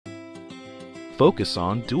focus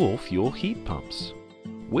on dual fuel heat pumps.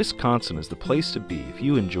 Wisconsin is the place to be if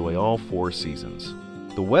you enjoy all 4 seasons.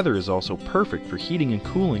 The weather is also perfect for heating and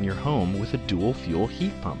cooling your home with a dual fuel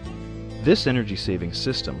heat pump. This energy-saving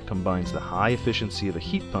system combines the high efficiency of a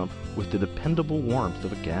heat pump with the dependable warmth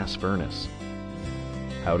of a gas furnace.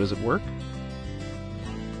 How does it work?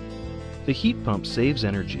 The heat pump saves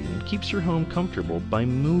energy and keeps your home comfortable by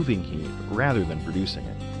moving heat rather than producing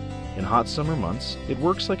it. In hot summer months, it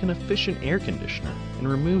works like an efficient air conditioner and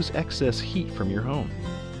removes excess heat from your home.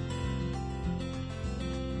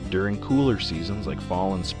 During cooler seasons like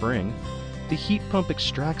fall and spring, the heat pump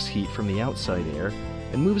extracts heat from the outside air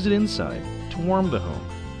and moves it inside to warm the home,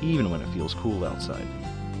 even when it feels cool outside.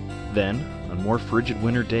 Then, on more frigid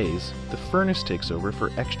winter days, the furnace takes over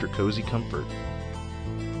for extra cozy comfort.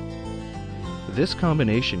 This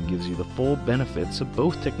combination gives you the full benefits of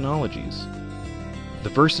both technologies. The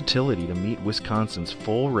versatility to meet Wisconsin's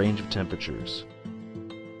full range of temperatures.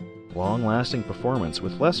 Long-lasting performance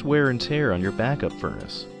with less wear and tear on your backup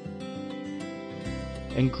furnace.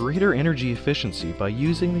 And greater energy efficiency by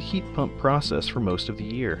using the heat pump process for most of the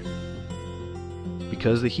year.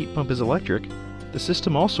 Because the heat pump is electric, the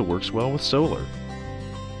system also works well with solar.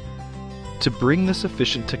 To bring this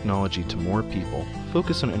efficient technology to more people,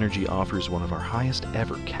 Focus on Energy offers one of our highest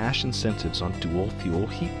ever cash incentives on dual fuel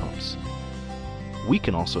heat pumps. We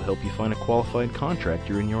can also help you find a qualified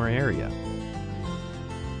contractor in your area.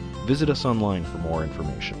 Visit us online for more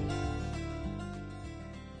information.